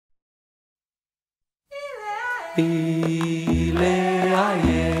Ile,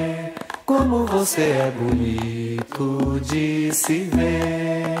 aie, como você é bonito de se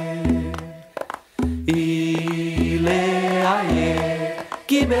ver. Ile, aie,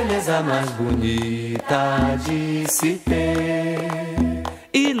 que beleza mais bonita de se ter.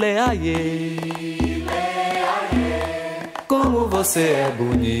 Ile, aie, como você é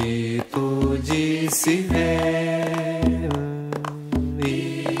bonito de se ver.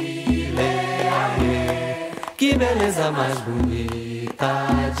 Que beleza mais bonita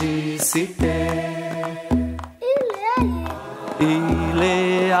de se ter.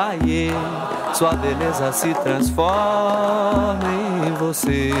 Ile, aie, sua beleza se transforma em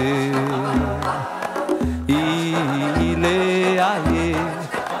você. Ile, aie,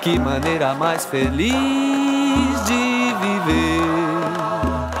 que maneira mais feliz de viver.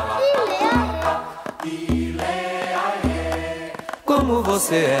 Como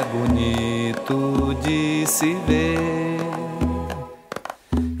você é bonito de se ver.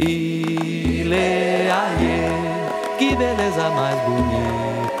 Ile, aie, que beleza mais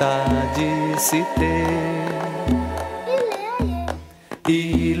bonita de se ter.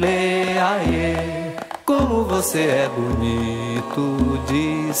 Ile, aie, como você é bonito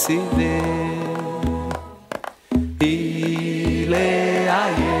de se ver. Ile,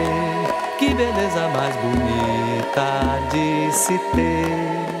 aie, que beleza mais bonita de se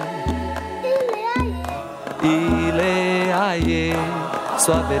ter. Ile, aie,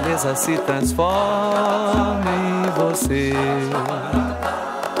 sua beleza se transforma em você.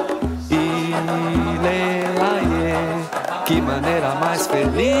 Ile, aie, que maneira mais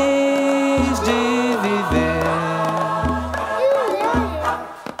feliz de viver.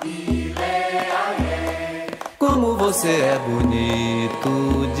 Como você é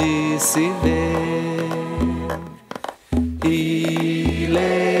bonito de se ver.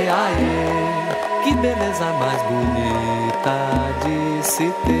 Ile, aie, que beleza mais bonita de se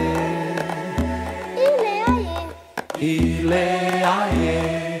ter. Ile,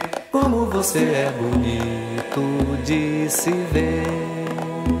 aie, como você é bonito de se ver.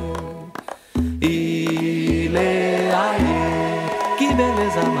 Ile, aie, que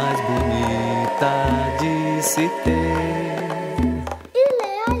beleza mais bonita de se ter.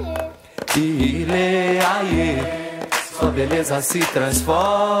 Ile, aie, sua beleza se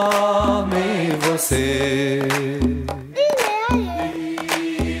transforma em você.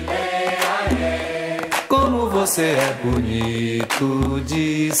 Como você é bonito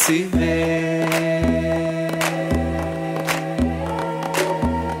de se ver.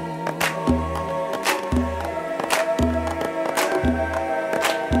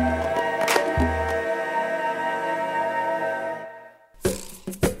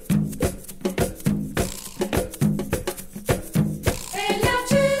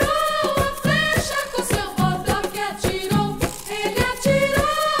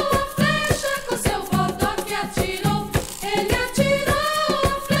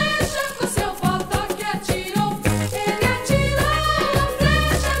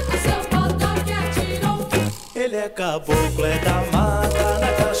 Caboclo é da mata,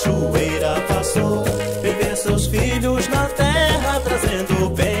 na cachoeira passou. Viver seus filhos na terra, trazendo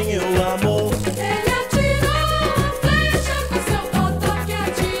bem o amor. Ele atirou a flecha com seu botoque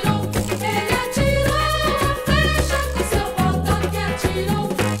atirou. Ele atirou a flecha com seu botoque atirou.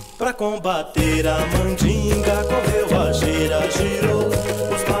 Pra combater a mandinga, correu a gira, girou.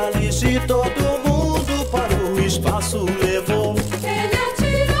 Os males de todo mundo para o espaço levou.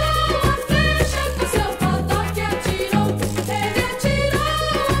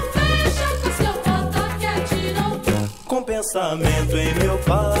 Pensamento em meu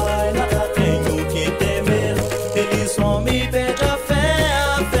pai, nada tenho que temer. Ele só me pede a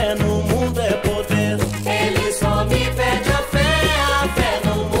fé no mundo é poder. Ele só me pede a fé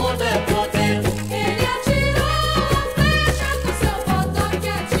no mundo é poder. Ele atirou a flecha com seu botoque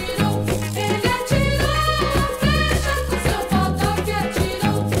atirou. Ele atirou a flecha com seu botoque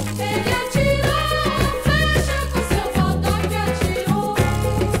atirou. Ele atirou a flecha com seu botoque atirou.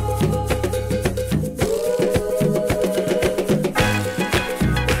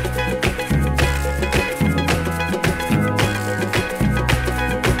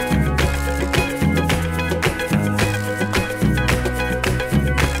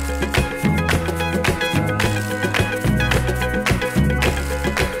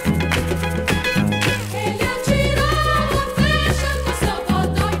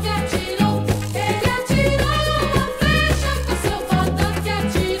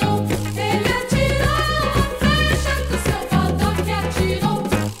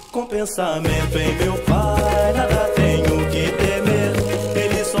 Pensamento em meu pai, nada tenho que temer.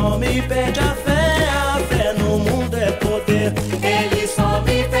 Ele só me pede a fé no mundo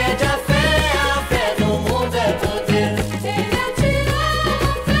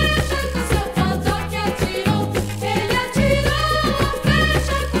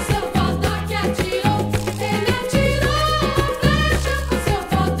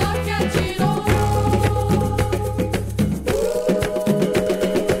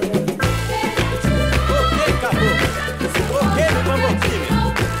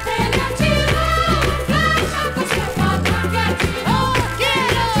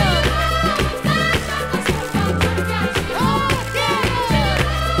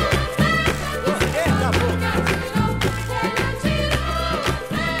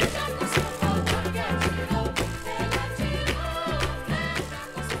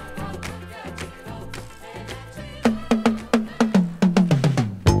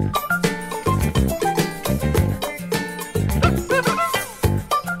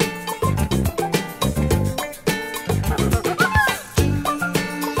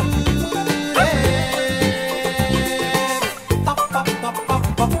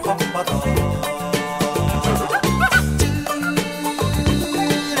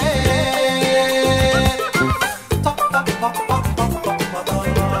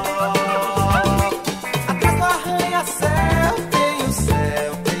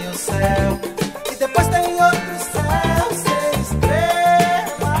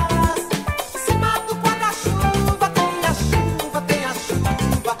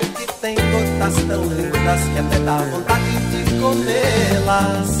meninas tão lindas que até dá vontade de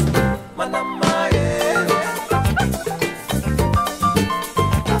comê-las. Manamaê,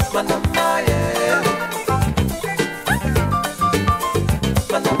 Manamaê,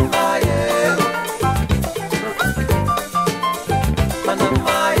 Manamaê,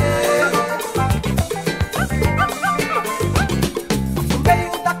 Manamaê. No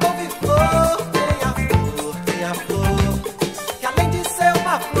meio da couve-flor tem a flor, que além de ser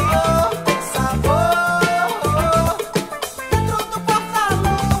uma flor tem sabor. Dentro do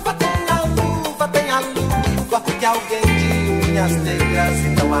porta-luva tem a luva que alguém de unhas negras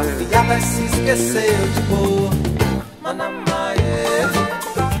então afiadas se esqueceu de pôr. Manamaê,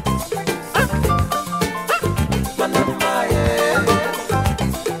 Manamaê,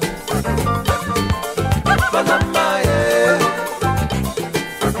 Manamaê,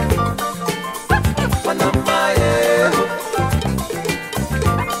 Manamaê.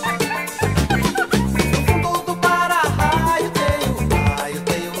 No fundo do para-raio tem um raio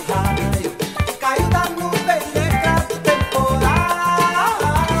que caiu da nuvem negra do temporal.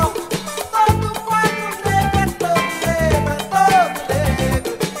 Todo quadro negro é todo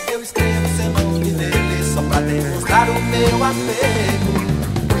negro. Eu escrevo seu nome nele só pra demonstrar o meu apego.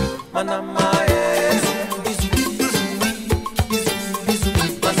 Manamaê,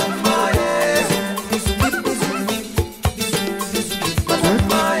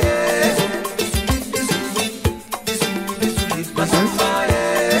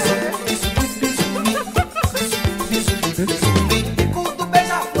 bico do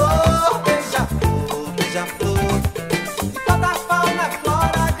beija-flor, beija-flor, beija-flor. Toda a fauna e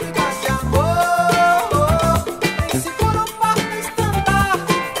flora grita de amor. Tem seguro, porta,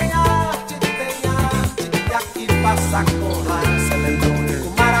 estandarte, tem arte, e aqui passa com raça eletrônico,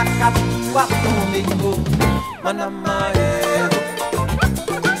 maracatu atômico. Manamaê,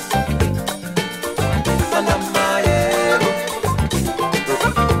 Manamaê,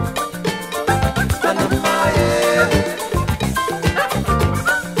 Manamaê,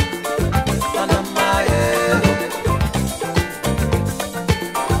 Manamaê.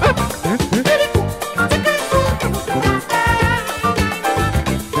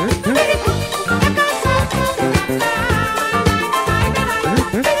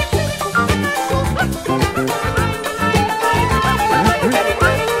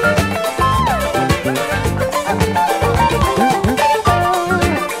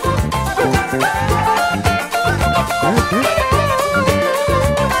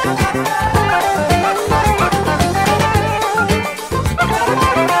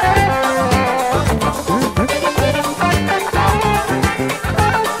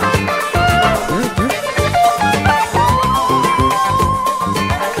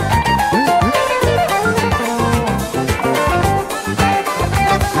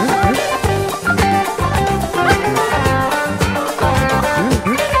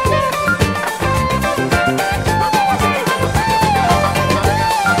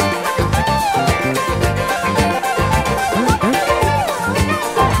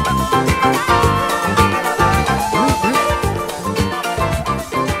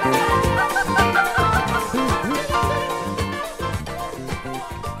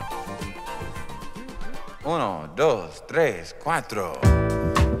 Uno, dos, tres, cuatro.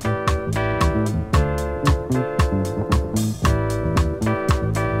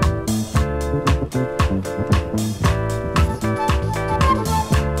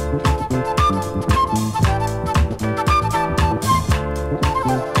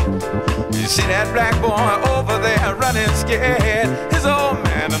 You see that black boy over there running scared, his old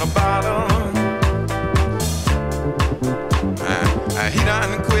man in a bottle. He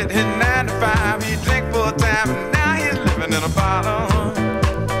done quit his 9 to 5, he drank full time, and now he's living in a bottle.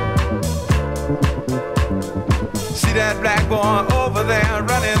 See that black boy over there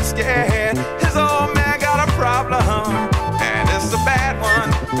running scared, his old man got a problem, and it's a bad one.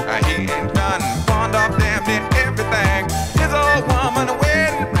 He ain't done pawned off damn near everything, his old woman a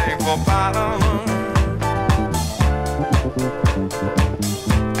wedding ring for a bottle.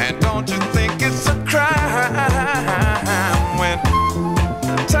 And don't you think it's a crime when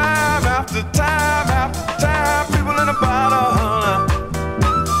time after time after time, people in a bottle.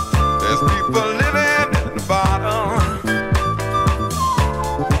 There's people living in a bottle.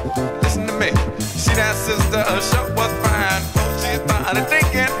 Listen to me. See that sister, sure was fine. Oh, she started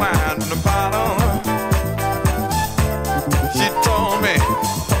drinking wine from the bottle. She told me,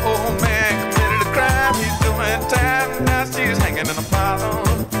 oh man committed a crime. He's doing time, now she's hanging in a bottle.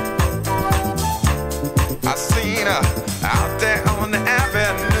 I seen her out there on the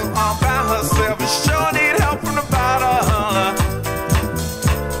avenue all by herself. Sure need help from the bottle.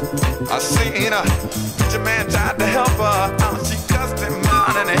 I seen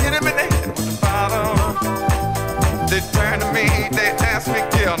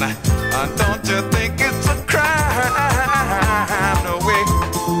wrinkle now. Don't you think it's a crime? No way.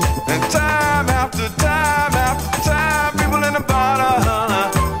 And time after time after time, people in the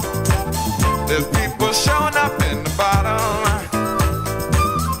bottom. There's people showing up in the bottom.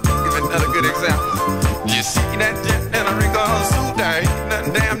 Give me another good example. You see that gent in a wrinkled suit there, he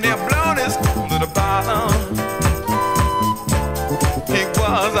done damn near blown his cool to the bottom. He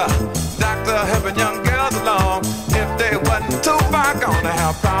was a doctor helping young girls along. If they wasn't too far gonna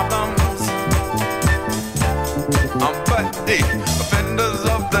have problems. But the offenders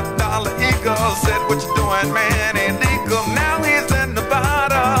of the dollar eagle said, what you doing, man, illegal. Now he's in the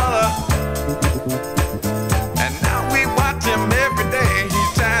bottle. And now we watch him every day.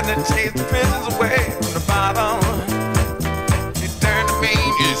 He's trying to chase the prisons away from the bottom. He turned to me,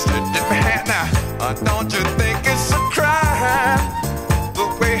 he said, man, now, don't you think it's a crime? The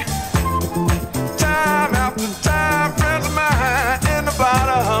way time after time, friends of mine in the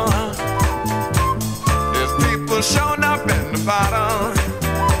bottom. There's people showing up in the bottom.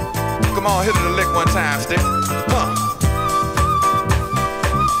 Come on, hit it a lick one time, stick. Huh.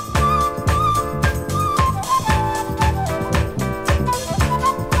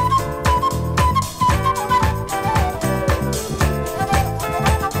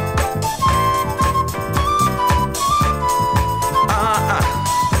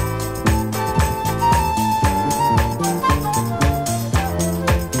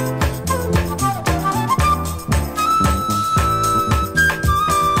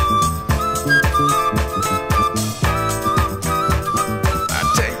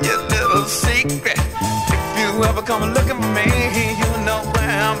 Come looking for me, you know where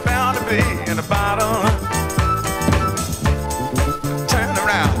I'm bound to be, in the bottom. Turn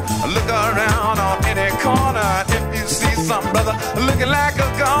around, look around on any corner. If you see some brother looking like a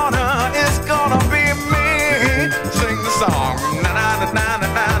goner, it's gonna be me. Sing the song. Na na na na na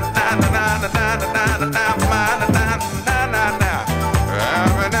na na na na na na na na na na na.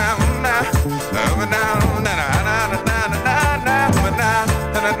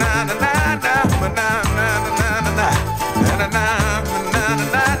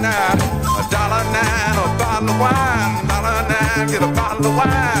 Get a bottle of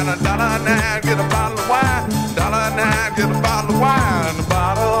wine, $1.09, get a bottle of wine, $1.09, get a bottle of wine, the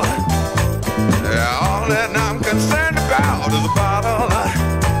bottle. Yeah, all that I'm concerned about is a bottle.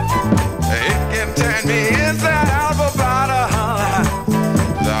 It can turn me inside out of a bottle.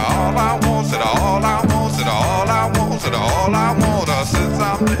 All I want, all I want, all I want, all I want, since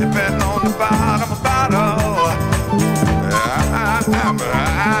I'm living on the bottom of the bottle. Yeah.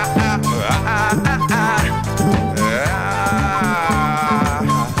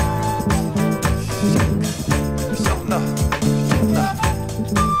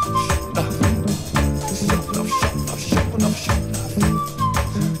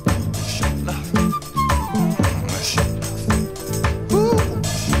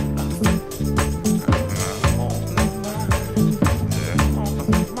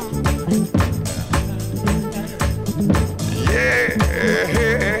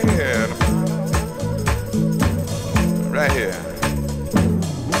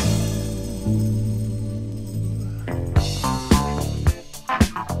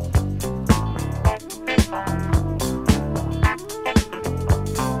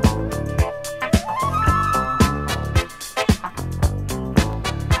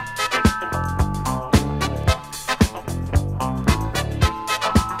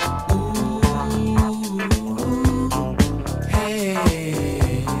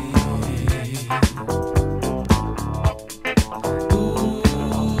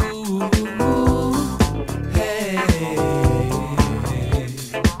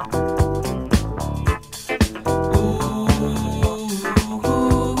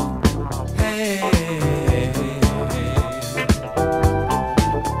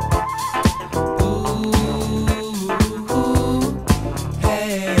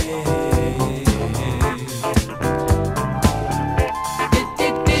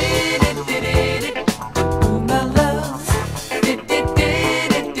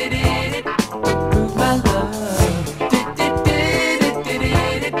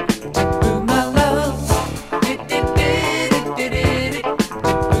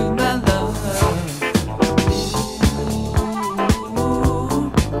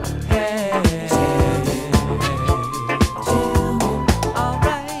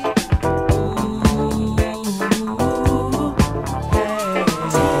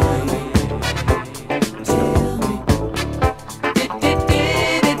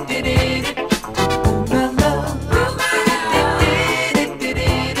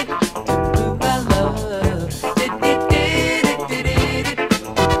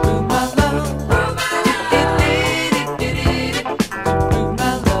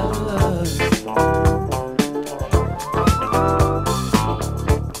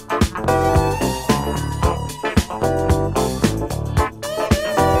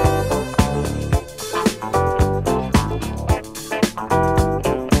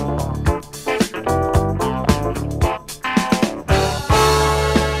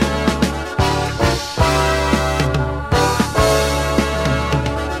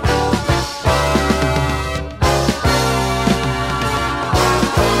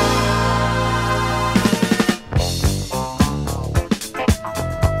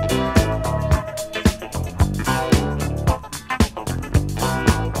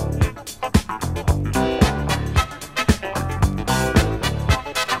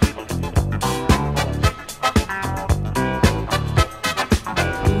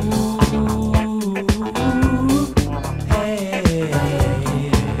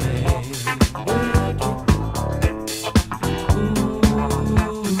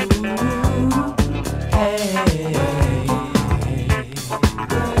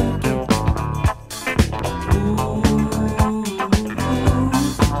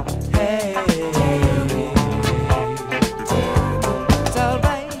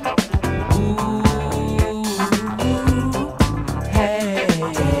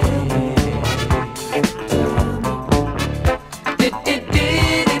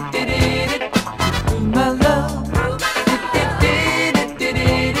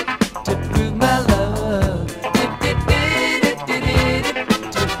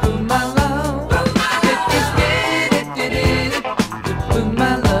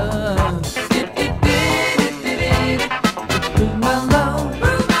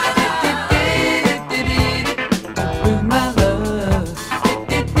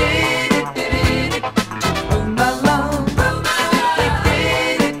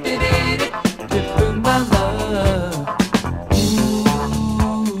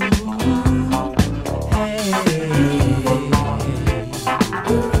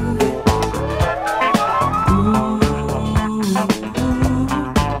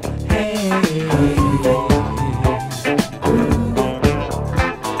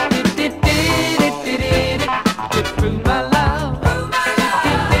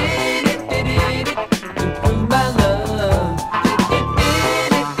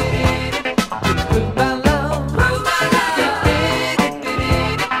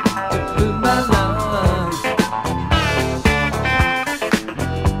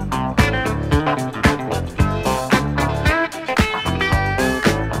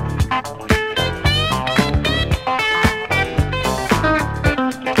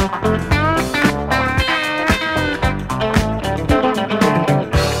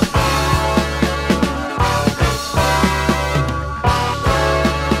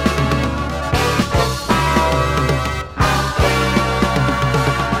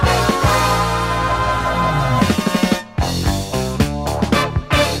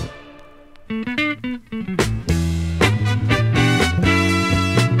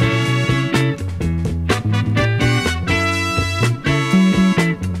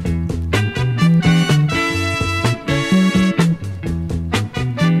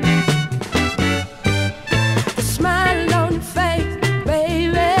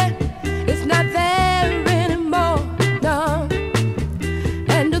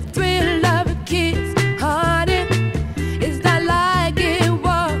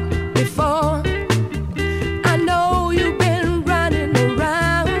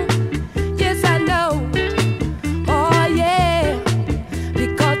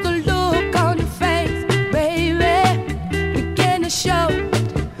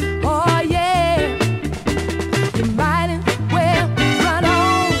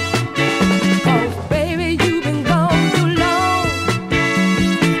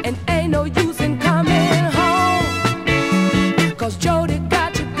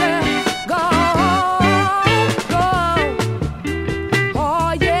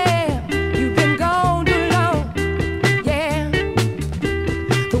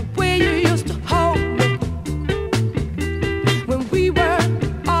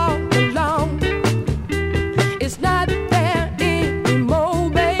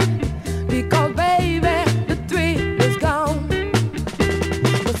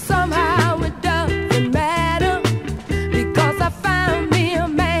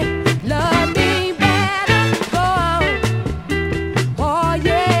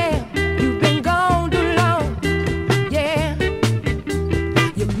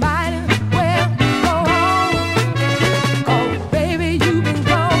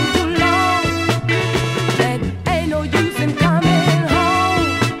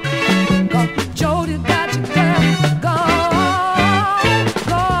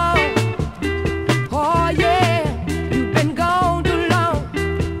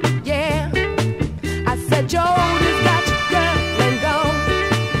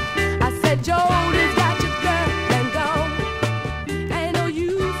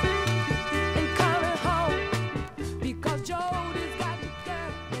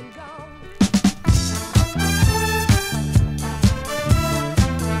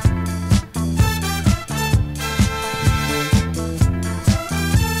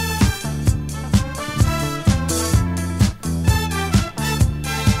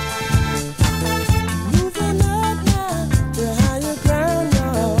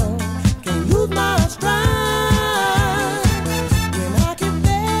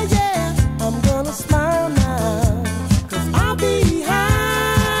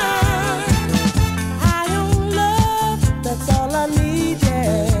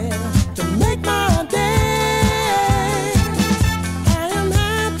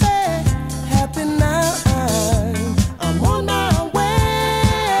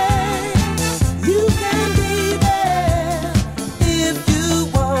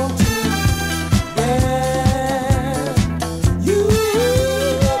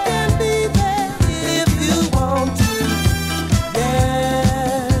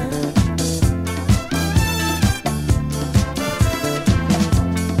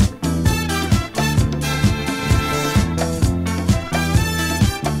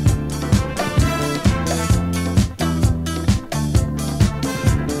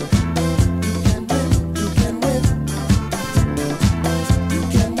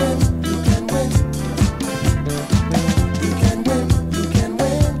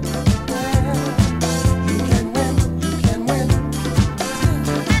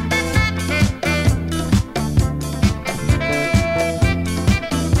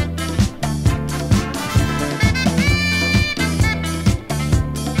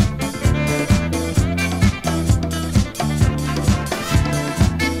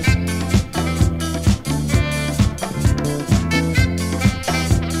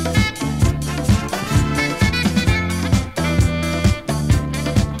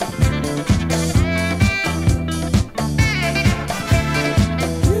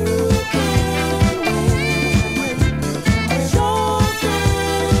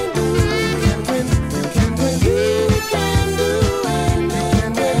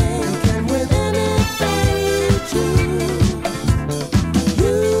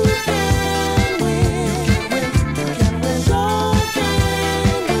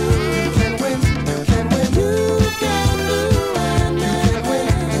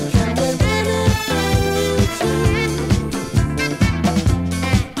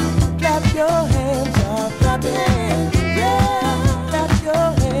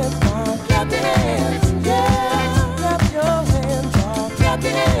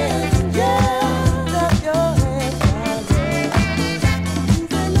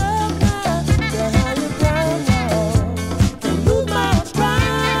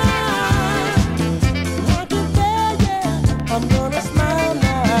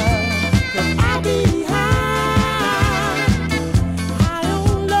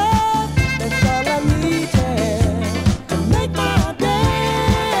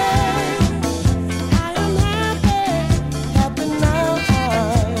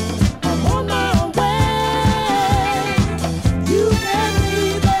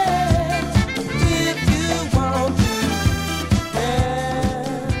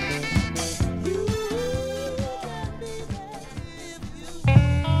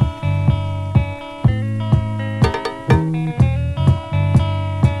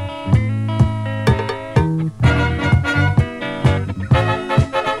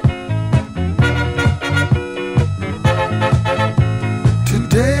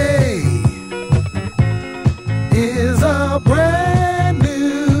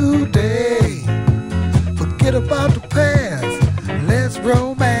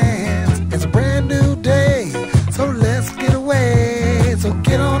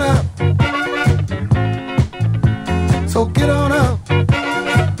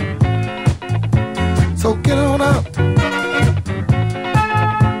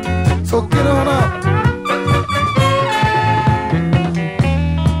 So get on up.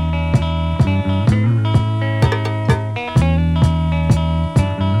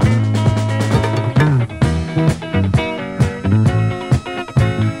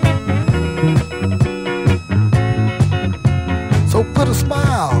 So put a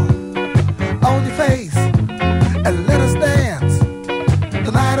smile on your face and let us dance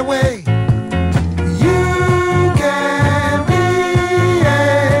the night away. You can be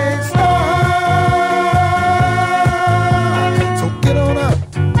a star. So get on up.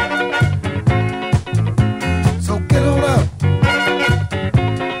 So get on up.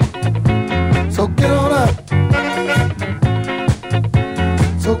 So get on up.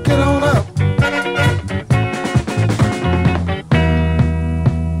 So get on up.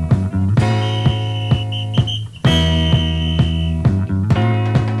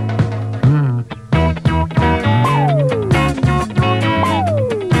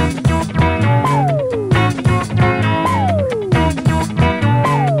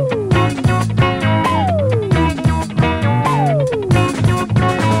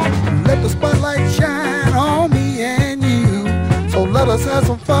 Let the spotlight shine on me and you. So let us have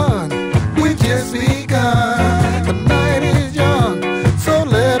some fun. We just begun. The night is young, so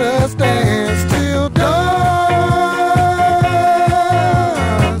let us dance till dawn.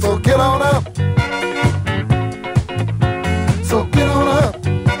 So get on up. So get on up.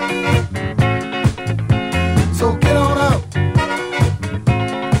 So get on up.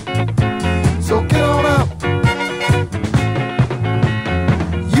 So get on up.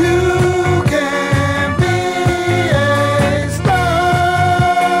 You can be a star.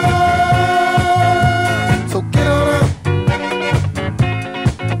 So get on up.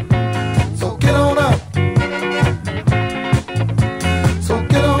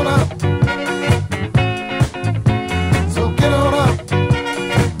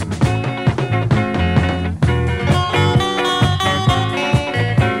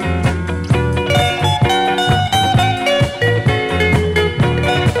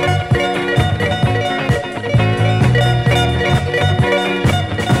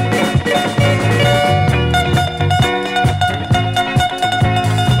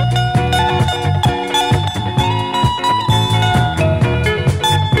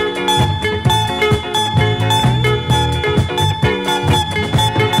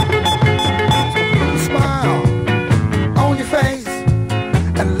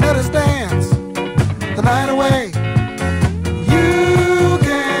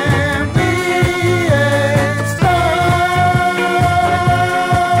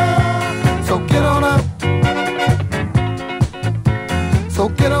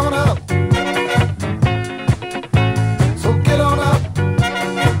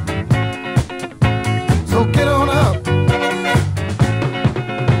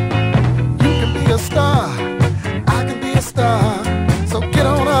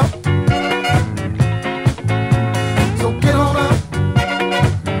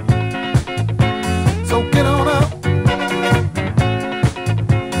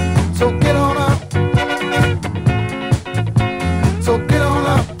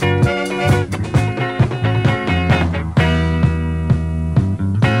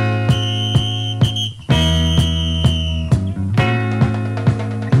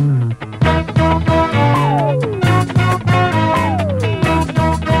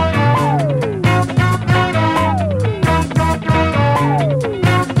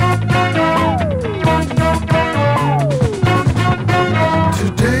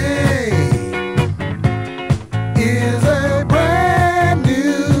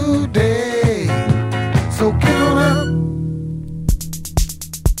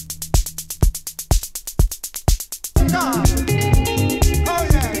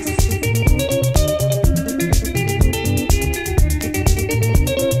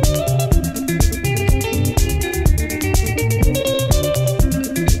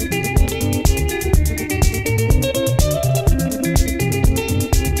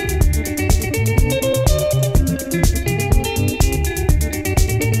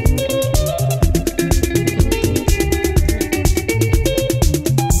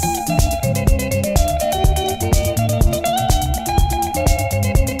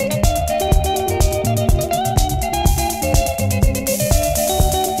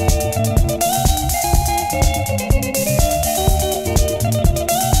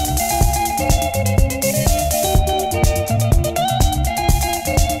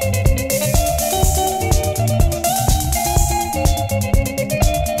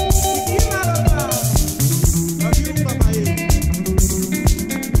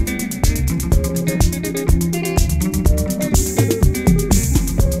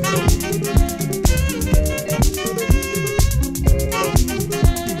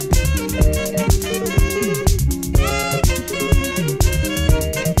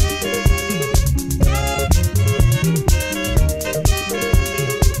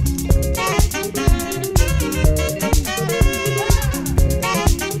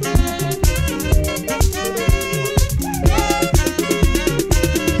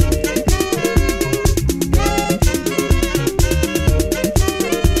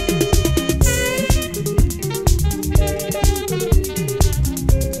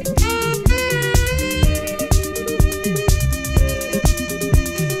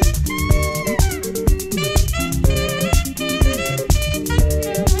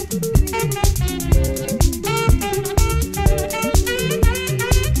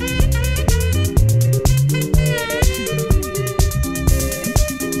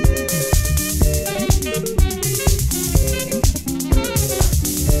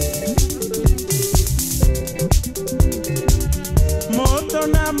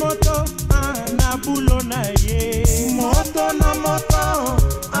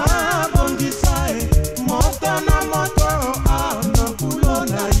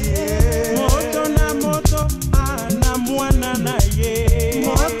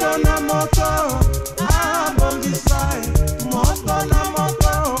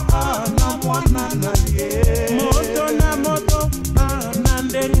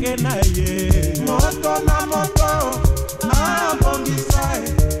 ndenge na ye. Moto na moto, abongisae.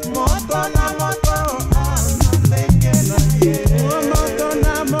 Moto na moto, na ndenge na ye. Moto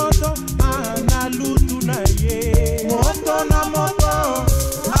na moto, na lutu na ye. Moto na moto,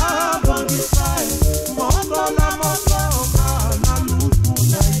 abongisae. Moto na moto, na lutu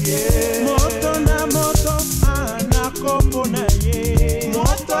na ye. Moto na moto, na kopo na ye.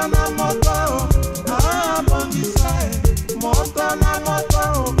 Moto na moto, abongisae. Moto na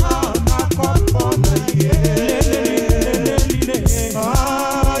moto, na kopo na ye.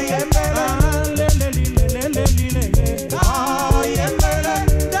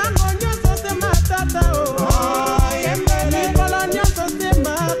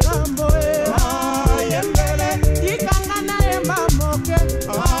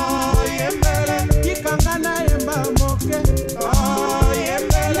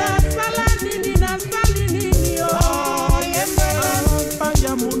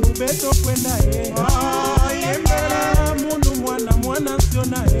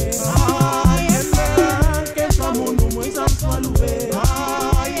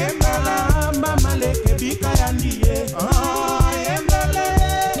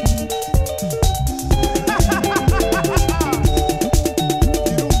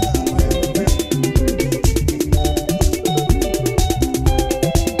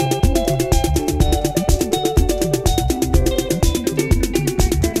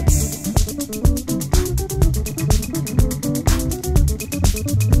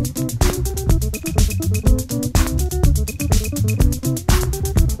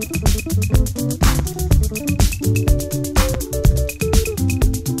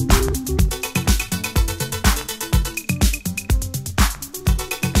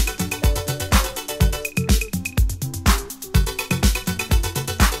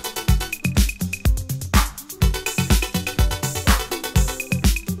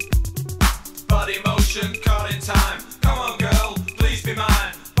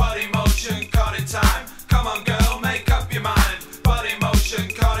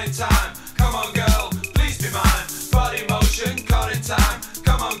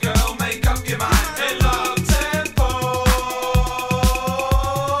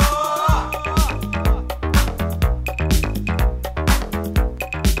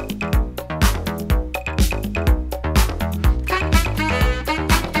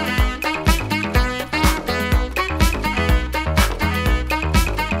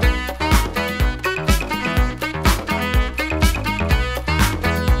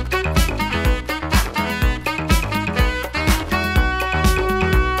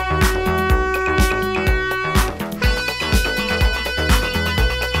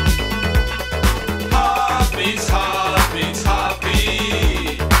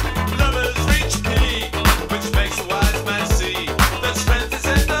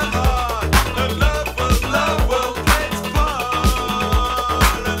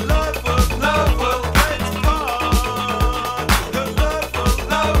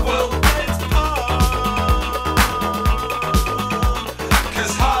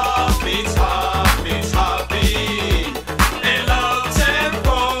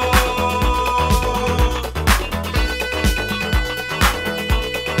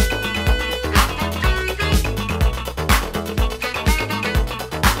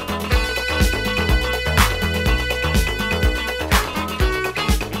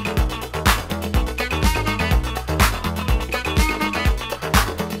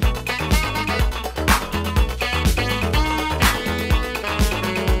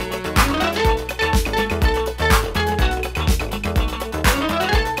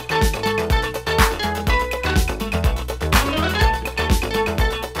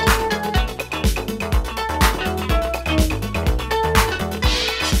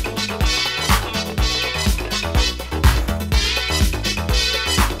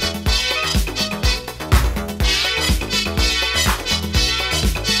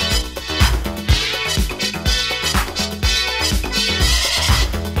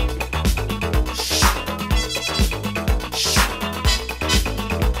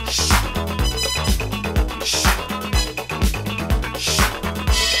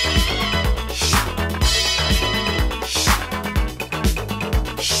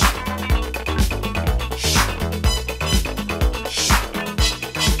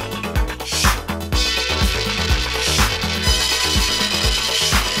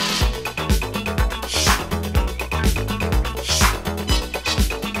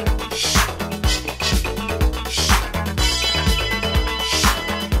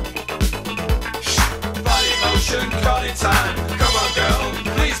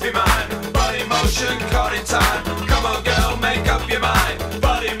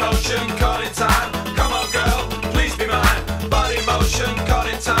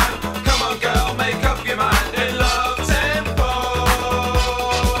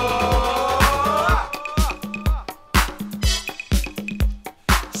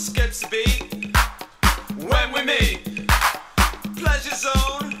 skips a beat when we meet. Pleasure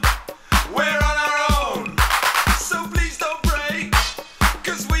zone, we're on our own. So please don't break,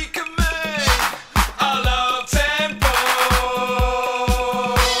 'cause we can make a love tempo.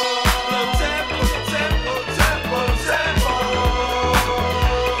 Love tempo, tempo, tempo, tempo.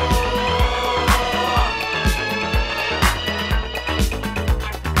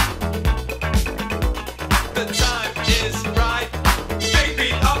 The time is right, big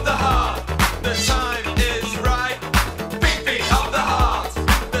beat of the heart. The time is right, big beat of the heart.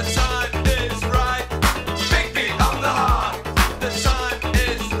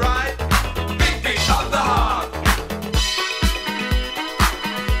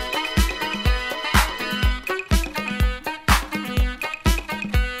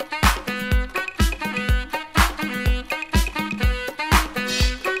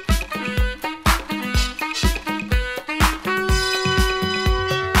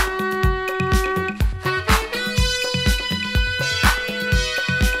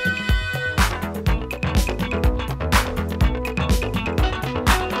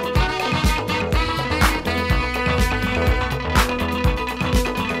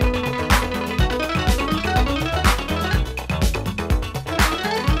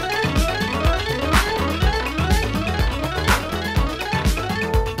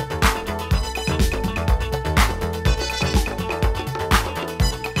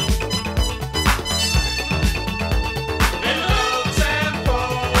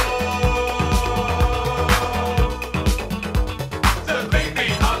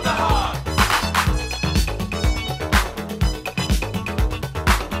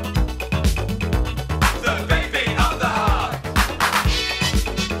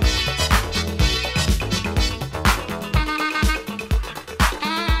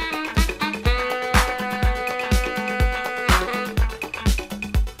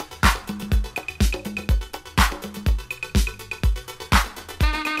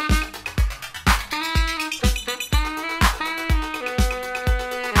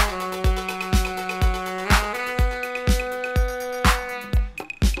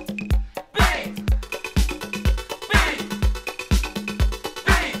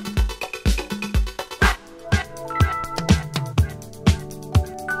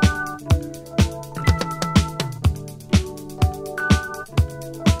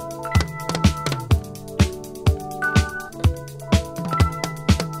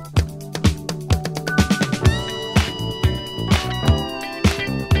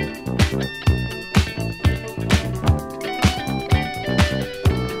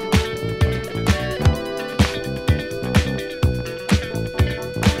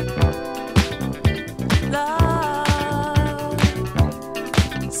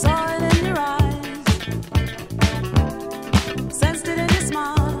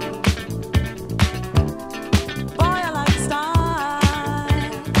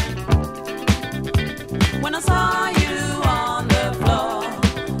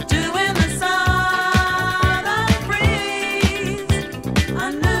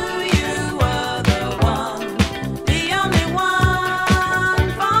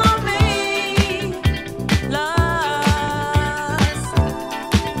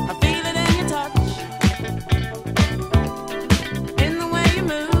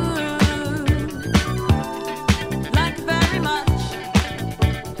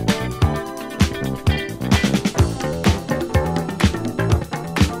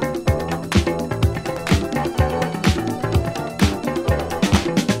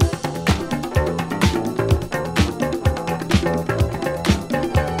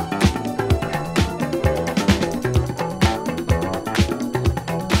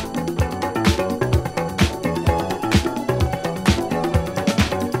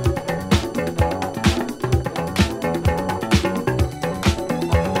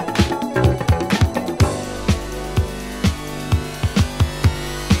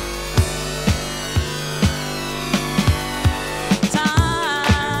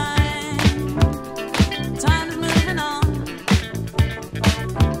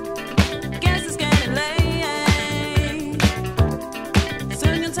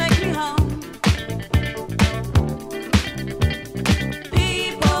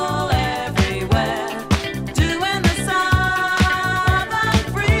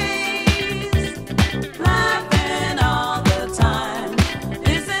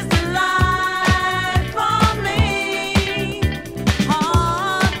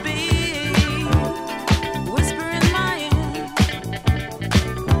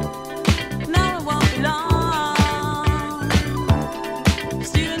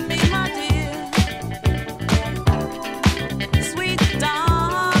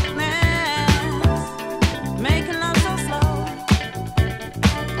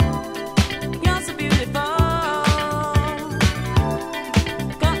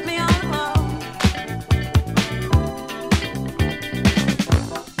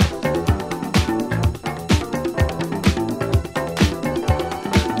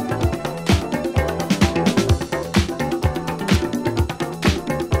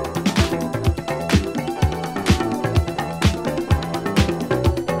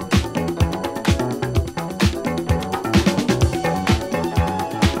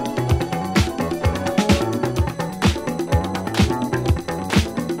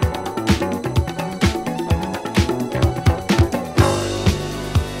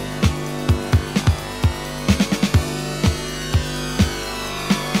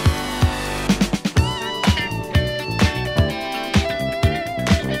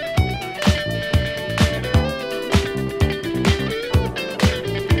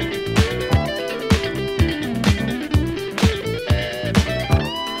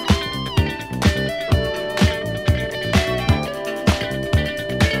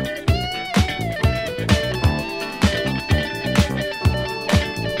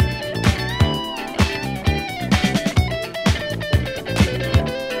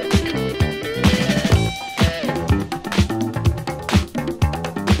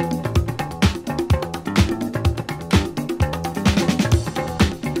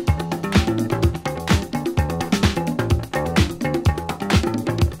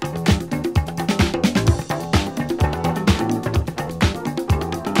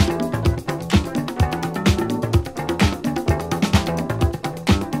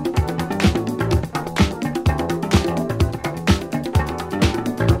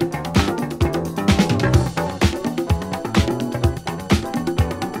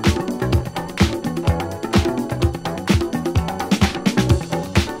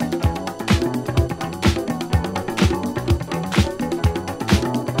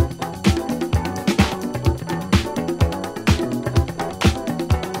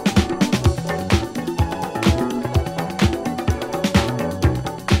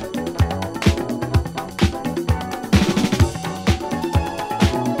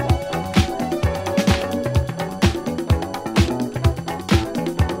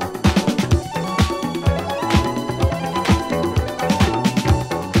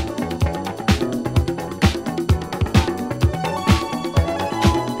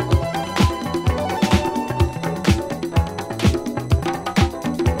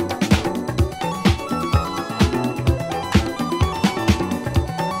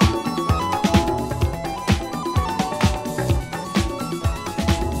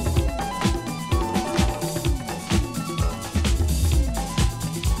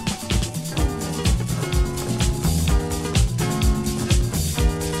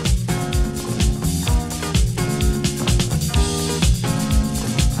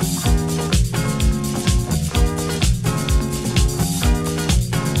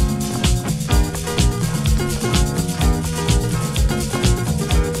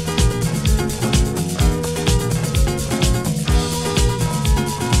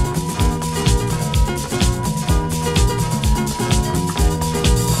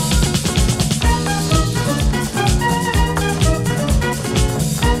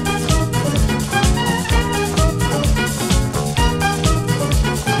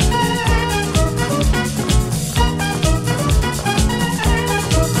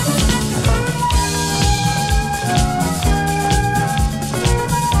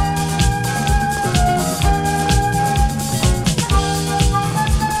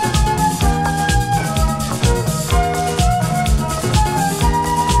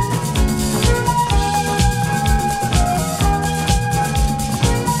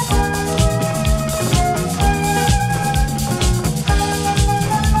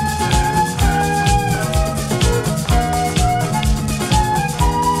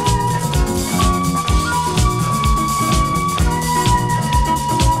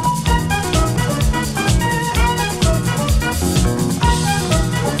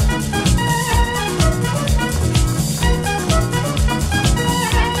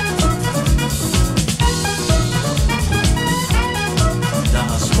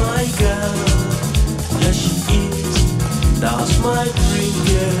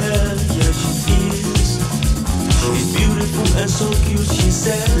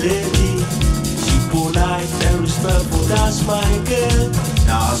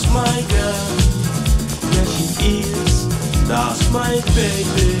 my girl. Yeah, she is. That's my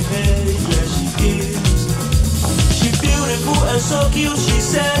baby. Yeah, she is. She beautiful and so cute. She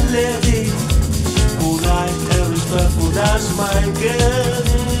said, lady. Polite and respectful. That's my girl.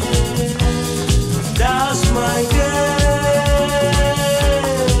 That's my girl.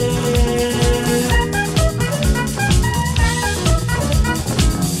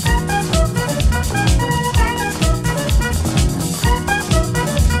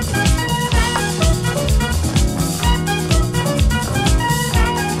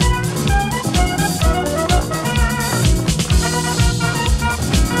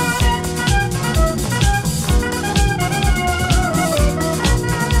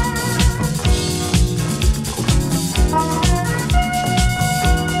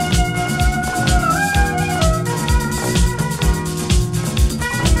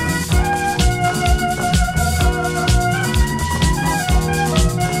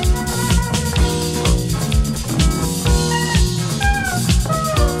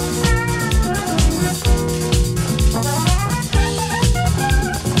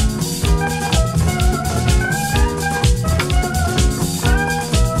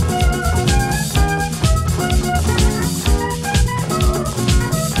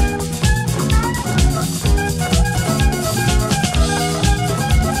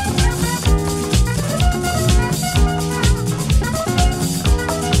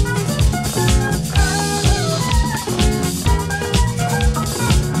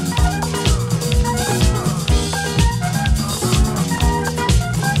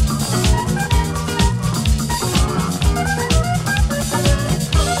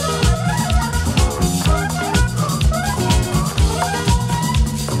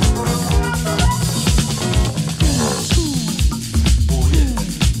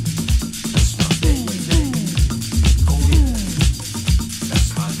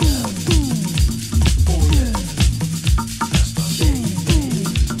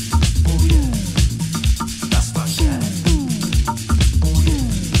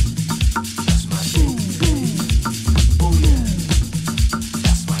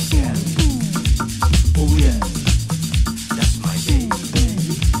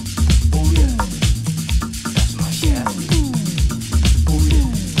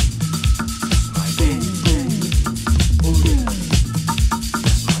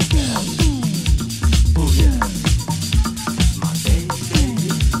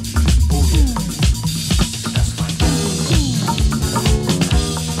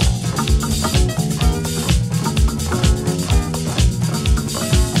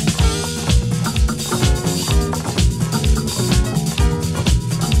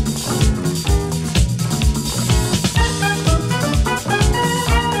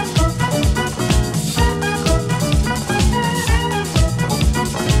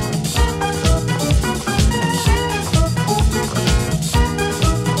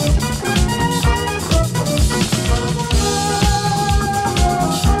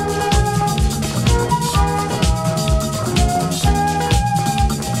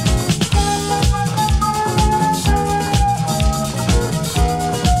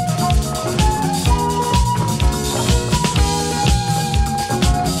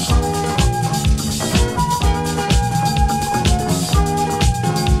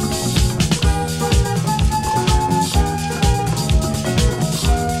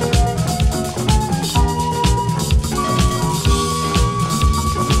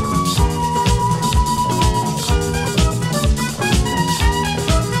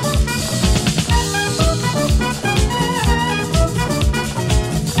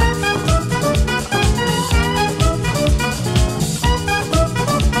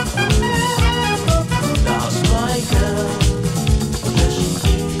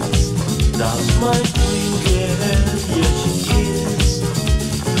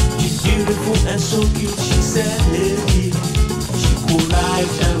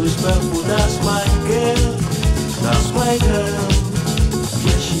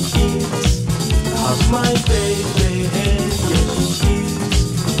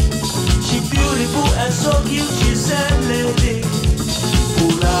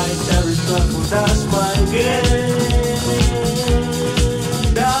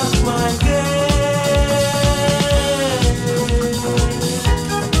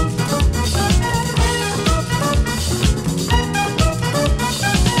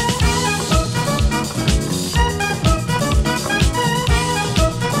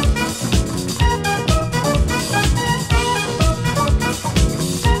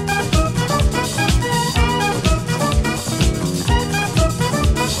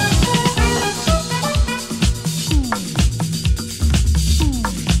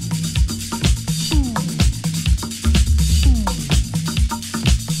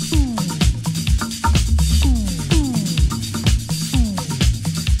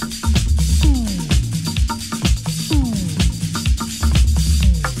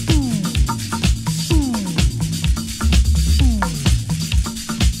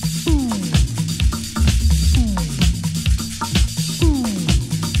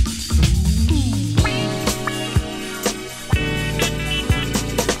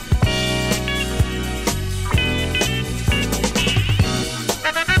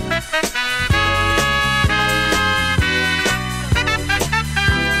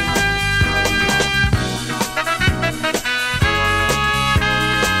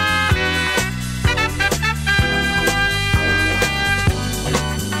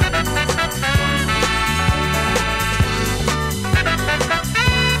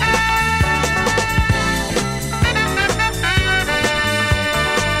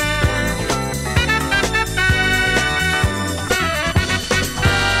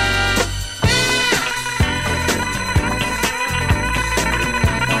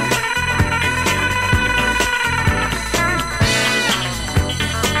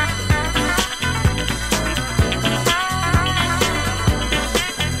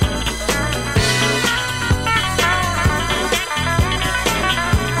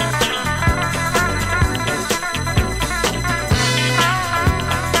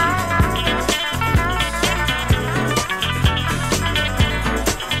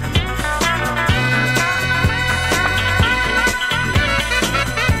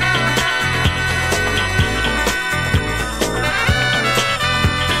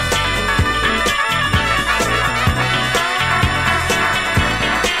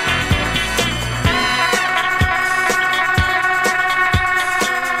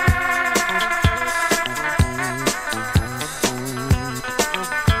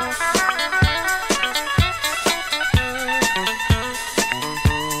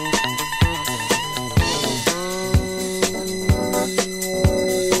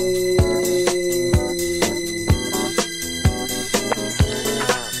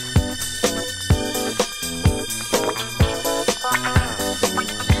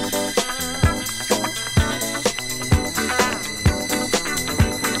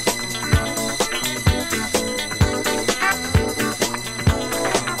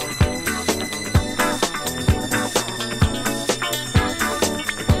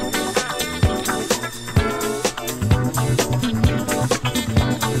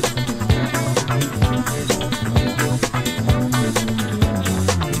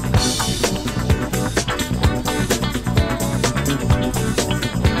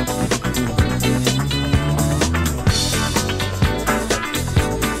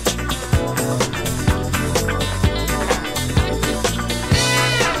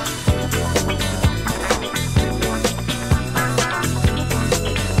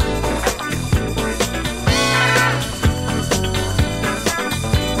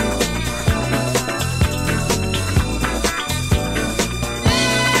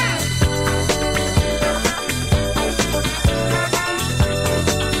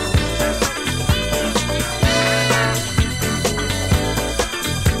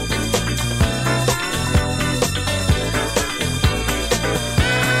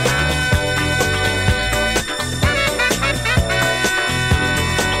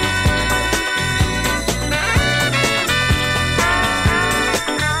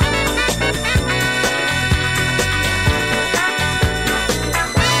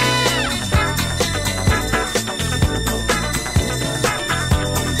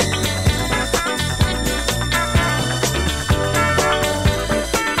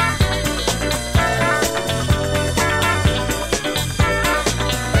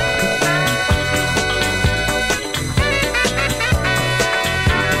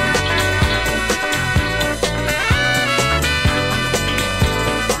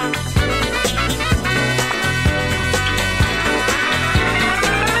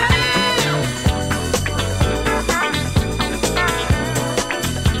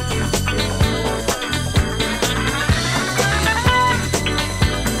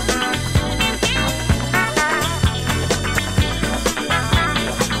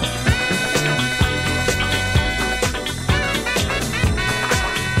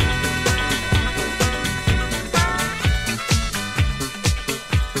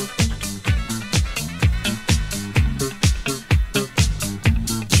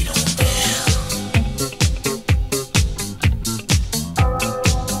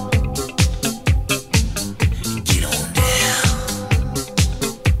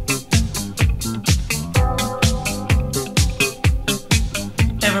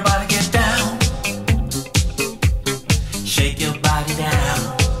 Everybody get down. Shake your body down.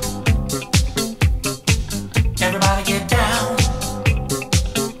 Everybody get down.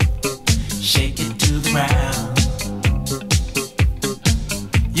 Shake it to the ground.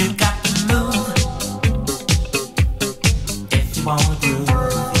 You got to move if you want to groove,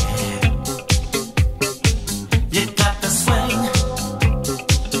 yeah. You got to swing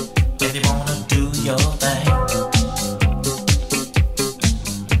if you want to do your thing.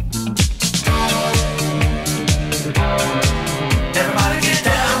 Everybody get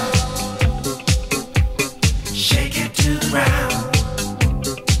down. Shake it to the ground.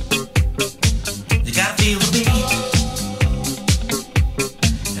 You gotta feel the beat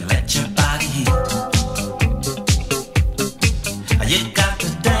and let your body heat. You got to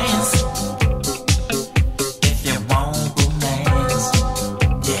dance if you want romance,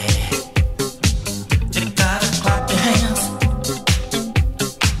 yeah. You gotta clap your hands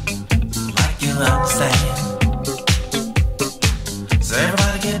like you understand. So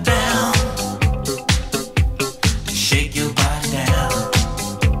everybody get down, shake your body down.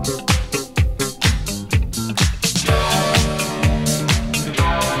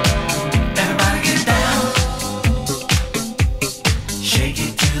 Everybody get down, shake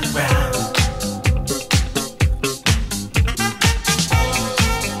it to the ground.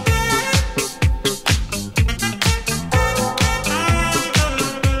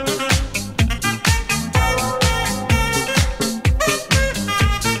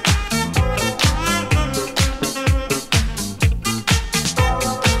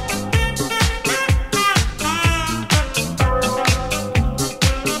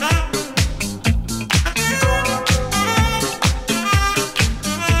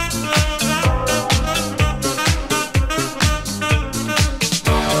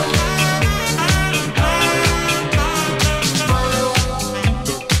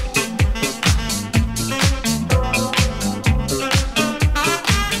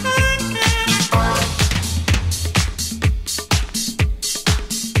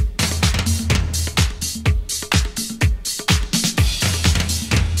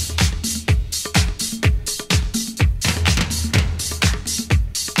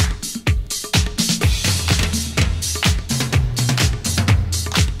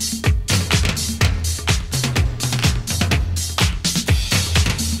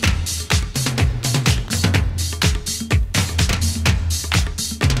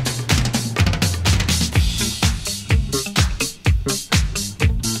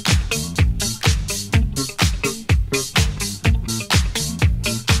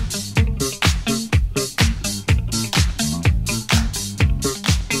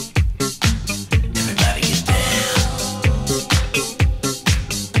 Everybody get down.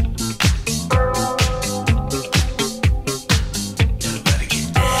 Everybody get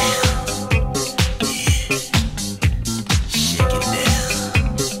down. Yeah. Shake it down.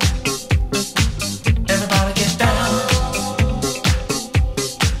 Everybody get down.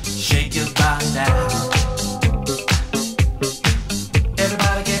 Shake your body down.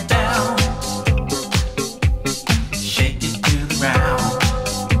 Everybody get down. Shake it to the ground.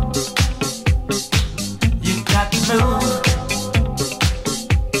 You got to move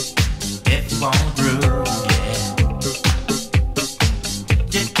if you want to groove, yeah.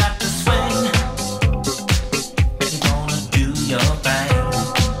 You got to swing if you want to do your thing.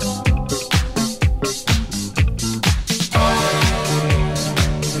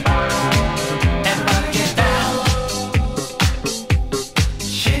 Everybody get down.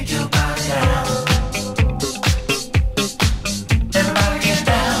 Shake your body down. Everybody get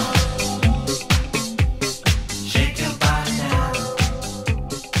down. Shake your body down.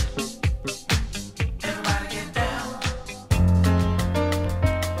 Everybody get down.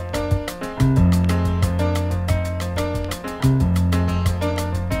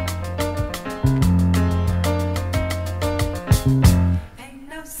 Ain't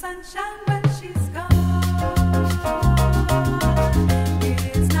no sunshine when she's gone.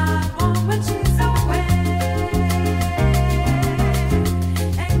 It's not warm when she's away.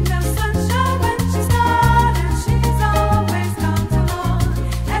 Ain't no sunshine when she's gone, and she's always comes along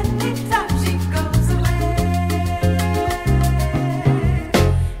anytime she goes away.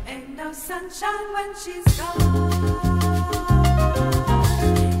 Ain't no sunshine when she's gone.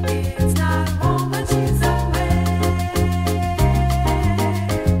 It's not warm when she's away.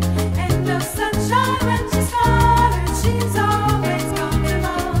 Ain't no sunshine when she's gone, and she's always comes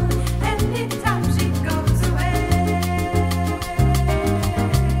along anytime she goes away.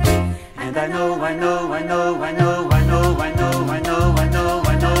 And I know, I know, I know, I know, I know, I know, I know, I know,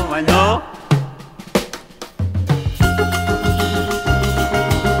 I know, I know.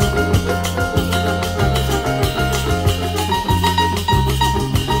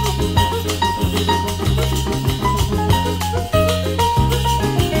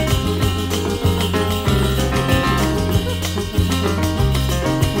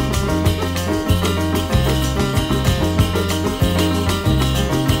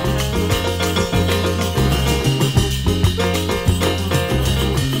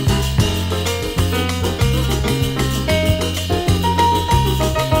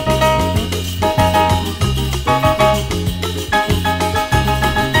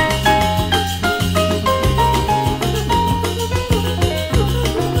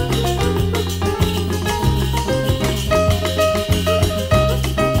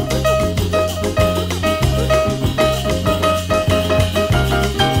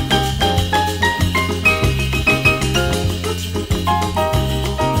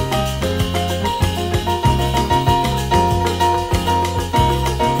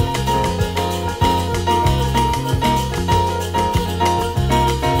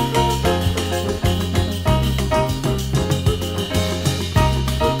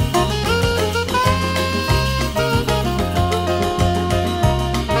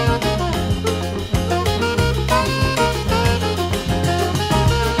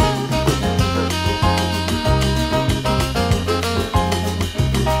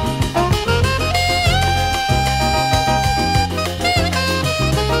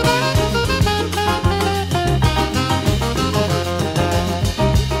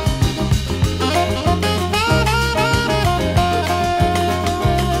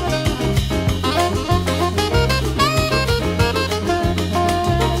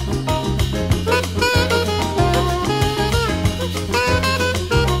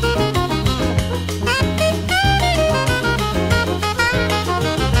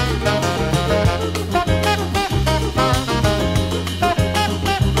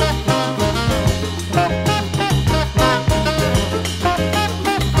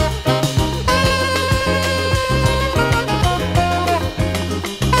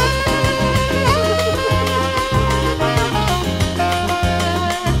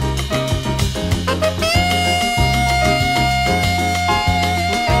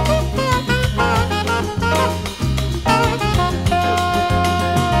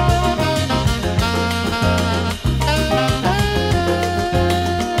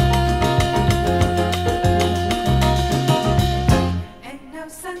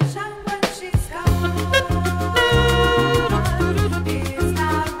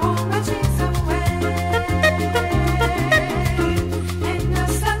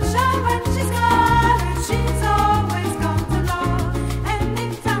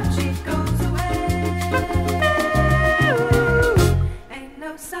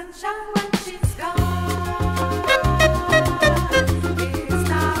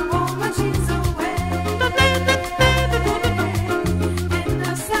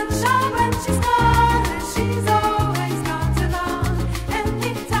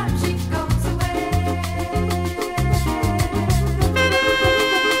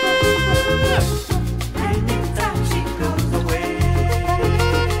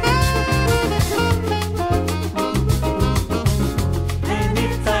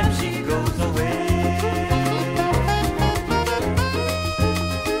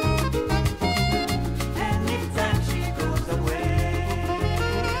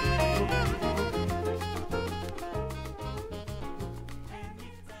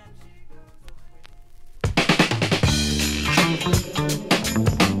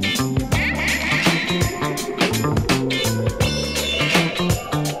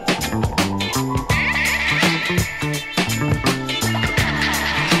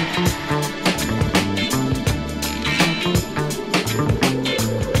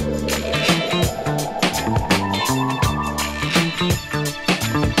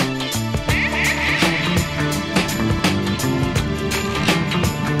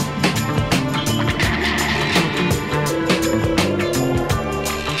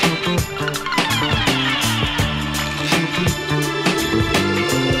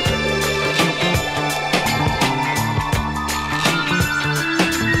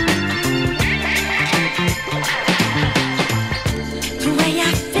 The way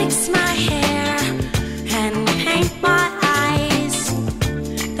I fix my hair and paint my eyes,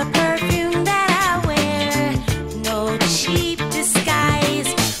 the perfume that I wear, no cheap disguise.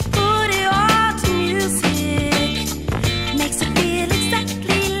 Put it all to music, makes it feel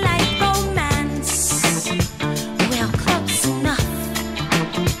exactly like romance. Well, close enough.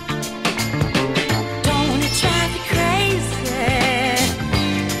 Don't it drive you crazy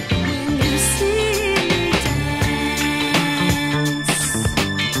when you see me dance?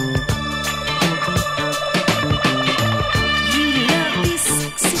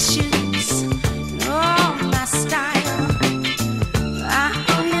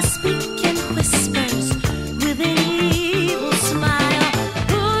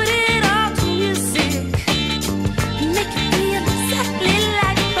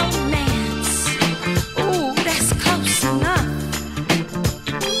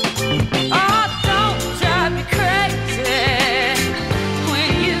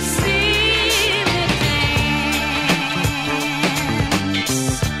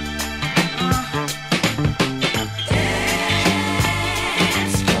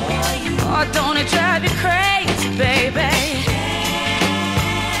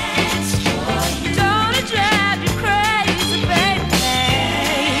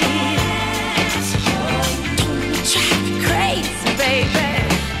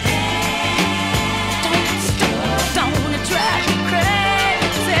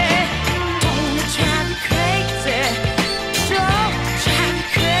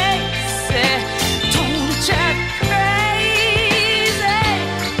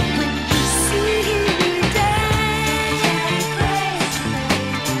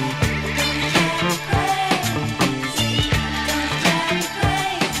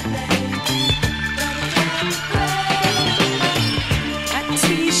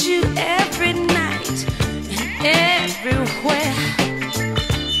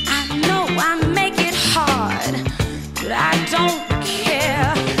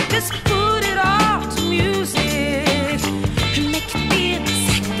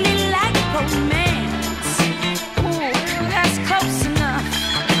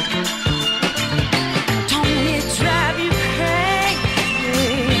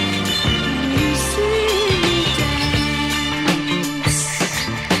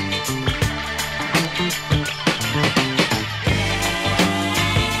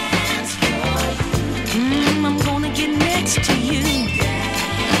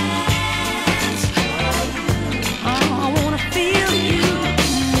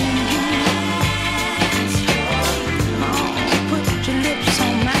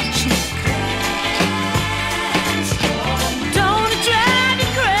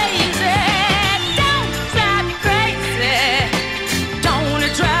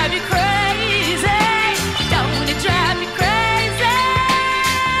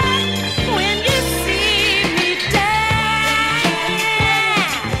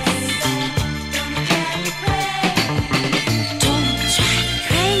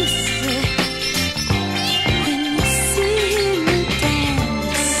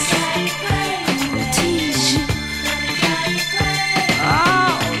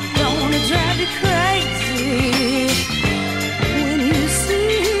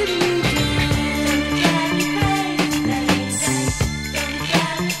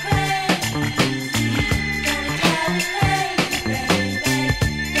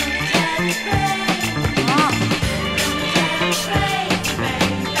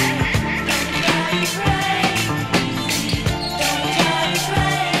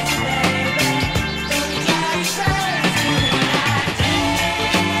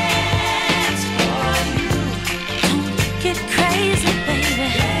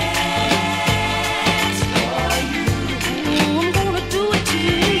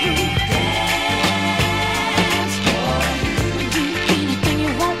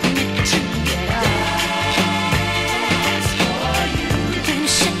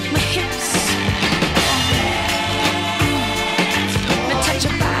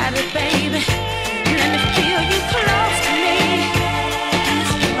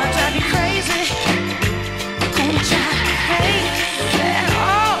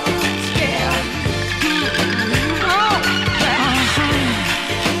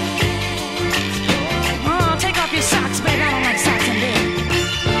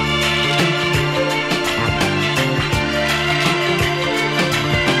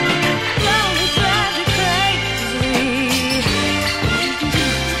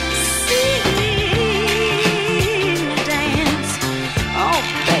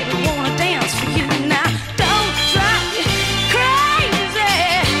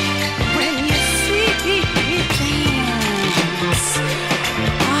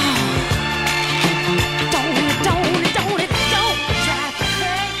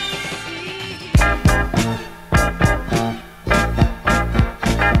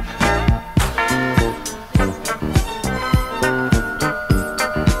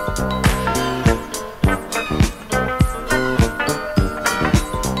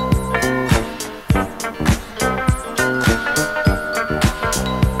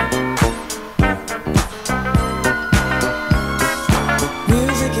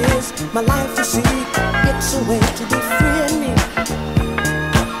 My life, you see, it's a way to be free in me.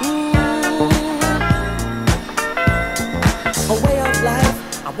 A way of life,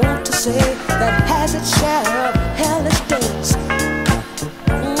 I want to say, that has its share of hellish days.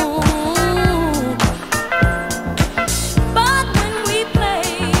 But when we play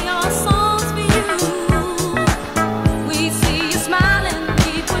our songs for you, we see you smiling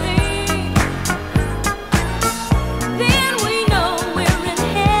deep within. Then we know we're in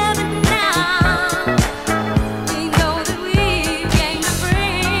heaven now. We know that we gained a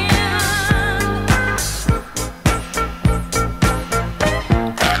friend.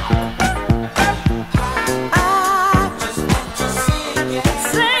 I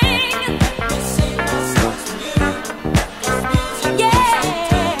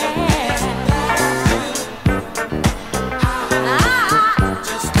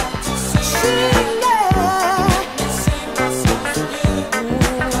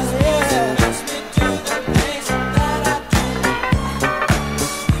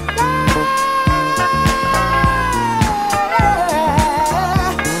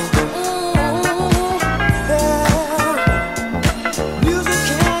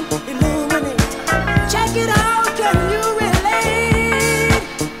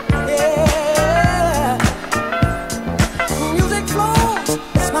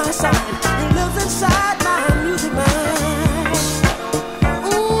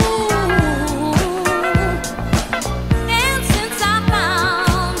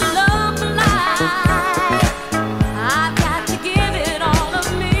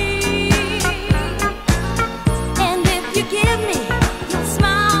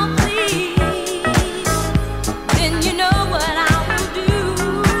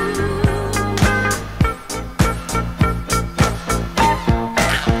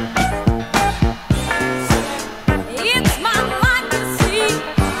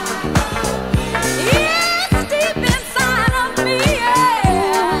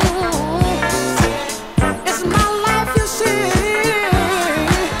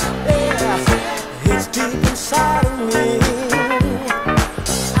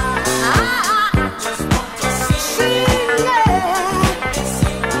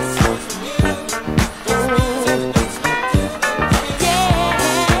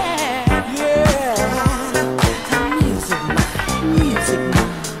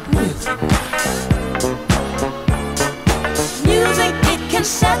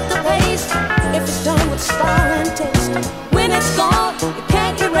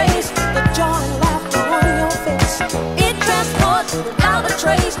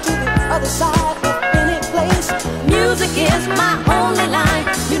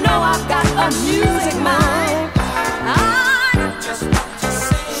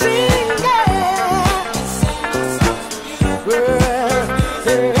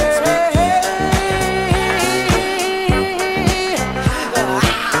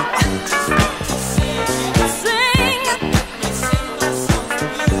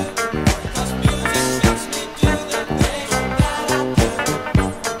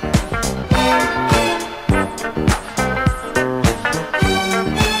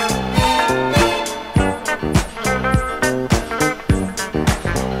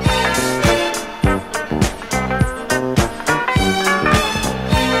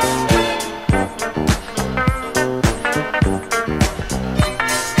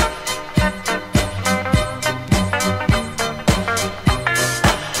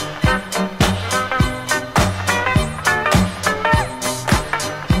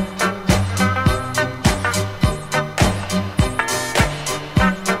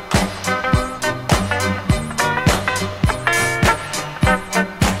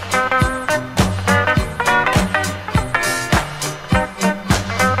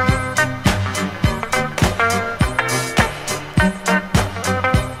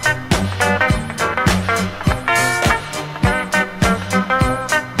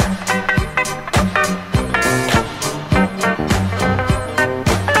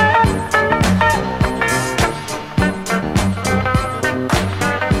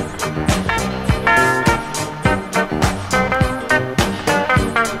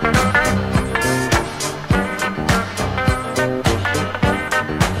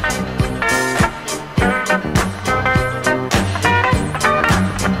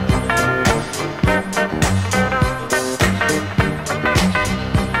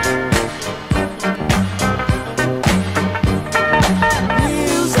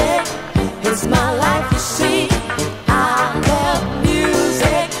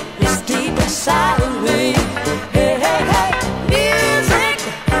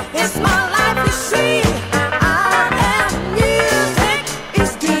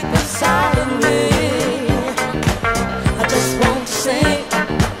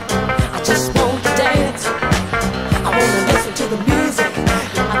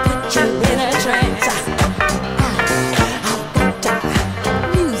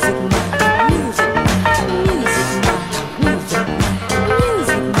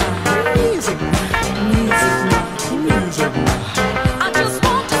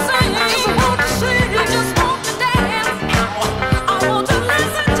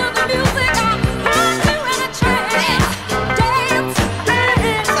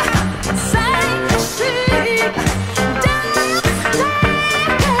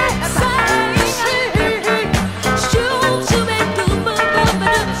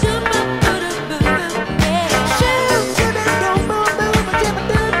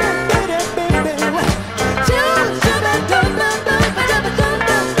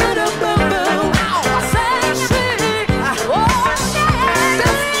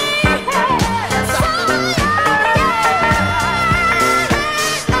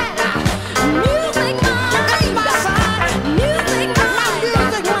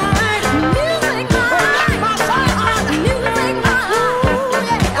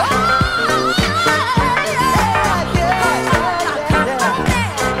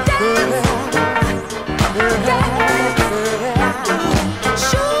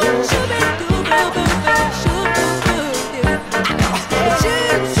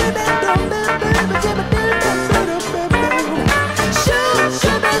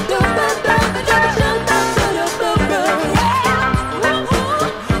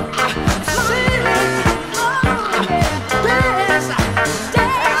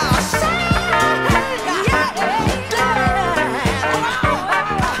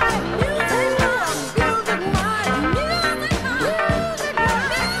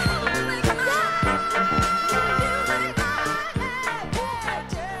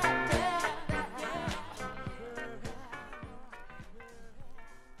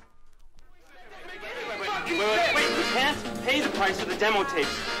rights to the demo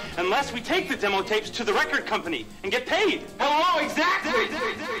tapes unless we take the demo tapes to the record company and get paid. Hello, exactly.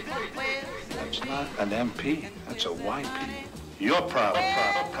 That's not an MP. That's a YP. Your problem.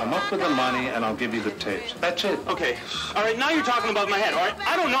 Come up with the money and I'll give you the tapes. That's it. Okay. All right, now you're talking above my head, all right?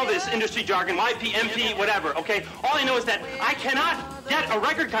 I don't know this industry jargon, YP, MP, whatever, okay? All I know is that I cannot get a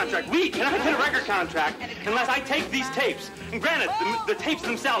record contract. We cannot get a record contract unless I take these tapes. And granted, the tapes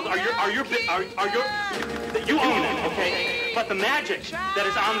themselves you own them, okay? But the magic that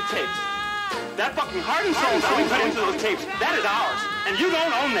is on the tapes, that fucking heart and soul that we put into those tapes, that is ours. And you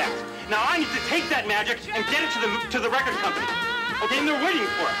don't own that. Now I need to take that magic and get it to the record company. Okay, and they're waiting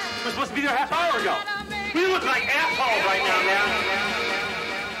for us. We're supposed to be there a half hour ago. We look like assholes right now, man.